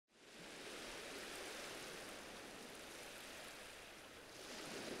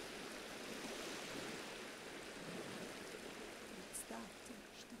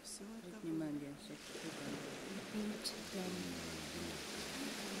البيوت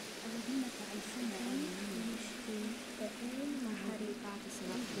الذين تعيشون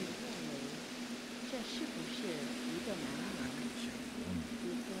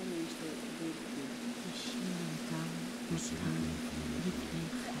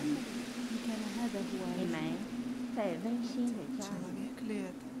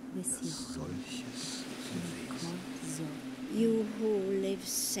You who live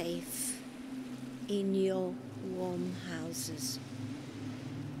safe in your warm houses,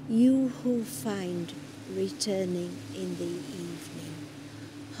 you who find returning in the evening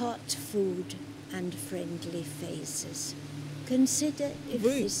hot food and friendly faces, consider if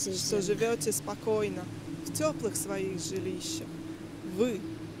Вы, this is что живете спокойно в теплых своих жилищах, вы,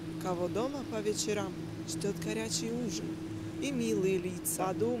 кого дома по вечерам ждет горячий ужин и милые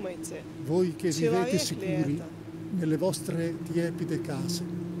лица, думайте, Voi che vivete человек ли sicuri это? nelle vostre tiepide case,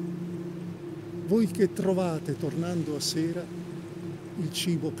 voi che trovate tornando a sera il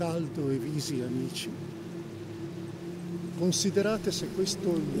cibo caldo e visi amici, considerate se questo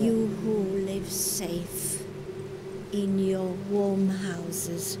è l'uomo. You who live safe in your warm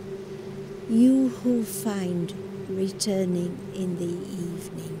houses, you who find returning in the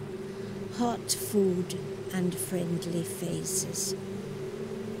evening hot food and friendly faces,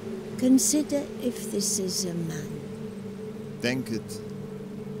 consider if this is a man. Denket,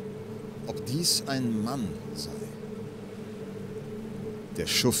 ob dies ein Mann sei, der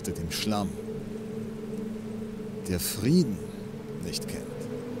schuftet im Schlamm, der Frieden nicht kennt,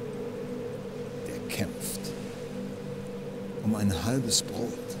 der kämpft um ein halbes Brot,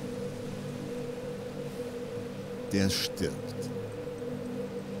 der stirbt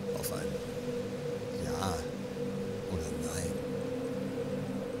auf ein Ja oder Nein.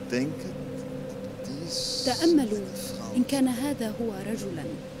 Denket, ob dies تأملوا eine Frau إن كان هذا هو رجلاً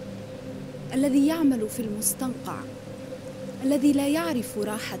الذي يعمل في المستنقع، الذي لا يعرف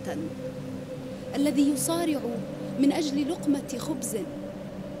راحة، الذي يصارع من أجل لقمة خبز،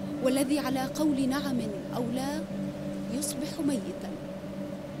 والذي على قول نعم أو لا يصبح ميتاً.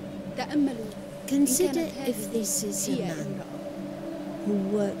 تأملوا إن Consider كانت if this is a هي man امرأة. who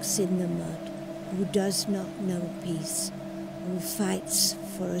works in the mud, who does not know peace, who fights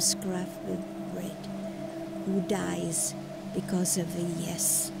for a scrap of bread, who dies because of a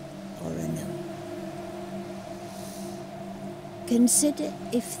yes or a no. Consider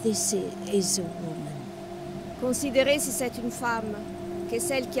if this is a woman. Considérez si c'est une femme, que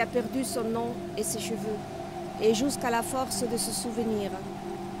celle qui a perdu son nom et ses cheveux, et jusqu'à la force de se souvenir.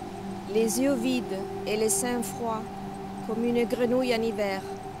 Les yeux vides et les seins froids, comme une grenouille en hiver.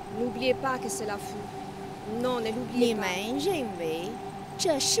 N'oubliez pas que c'est la fou. Non, ne 你 l'oubliez 们 pas. 认为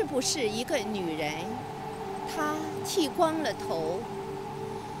这是不是一个女人？她剃光了头，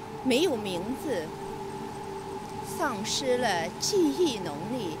没有名字，丧失了记忆能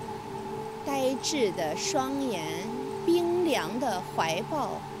力，呆滞的双眼，冰凉的怀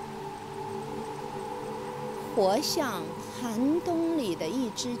抱，活像寒冬里的一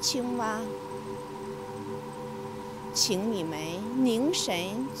只青蛙。请你们凝神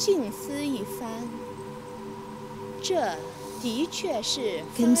静思一番，这的确是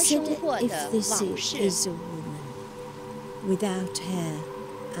发生 Consider 过 if 的 this 往事。 is a woman without hair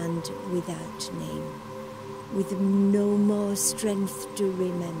and without name, with no more strength to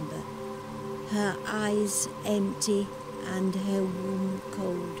remember, her eyes empty and her womb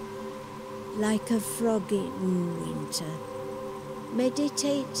cold, like a frog in winter.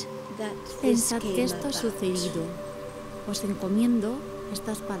 Meditate that this Pensad que came esto ha about. sucedido. Os encomiendo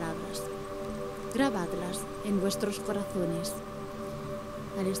estas palabras. Grabadlas en vuestros corazones.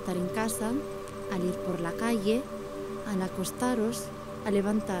 Al estar en casa, al ir por la calle, al acostaros, al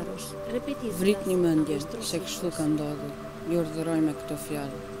levantaros. Repetidlas Vritni a mendje, vuestros se kështu hijos. ka ndodhur. Ju urdhëroj me këto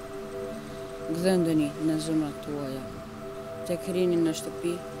fjalë. Gdhëndeni në zemrat tuaja. Tek rini në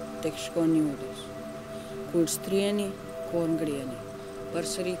shtëpi, tek shkoni udhës. Kur striheni, kur ngriheni.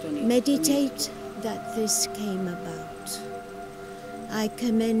 Përsërituni. Meditate that this came about. I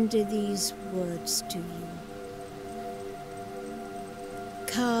commend these words to you.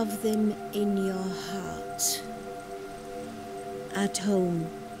 Carve them in your heart, at home,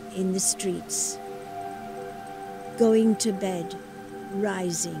 in the streets, going to bed,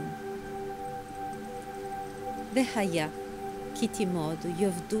 rising. והיה כי תימודו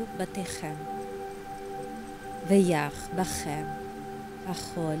יאבדו בתיכם, ויח בכם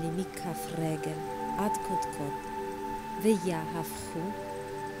החולי מכף רגל עד קודקוד, ויהפכו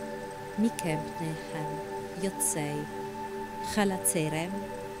מכם פניכם יוצאי חלצירם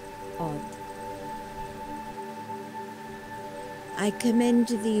עוד. I commend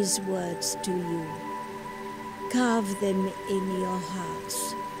these words to you. Carve them in your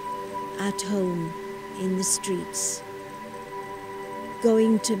hearts, at home, in the streets,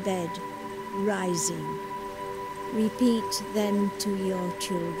 going to bed, rising. Repeat them to your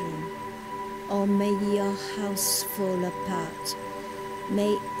children, or may your house fall apart.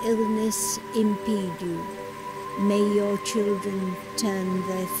 May illness impede you. May your children turn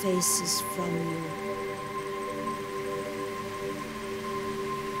their faces from you.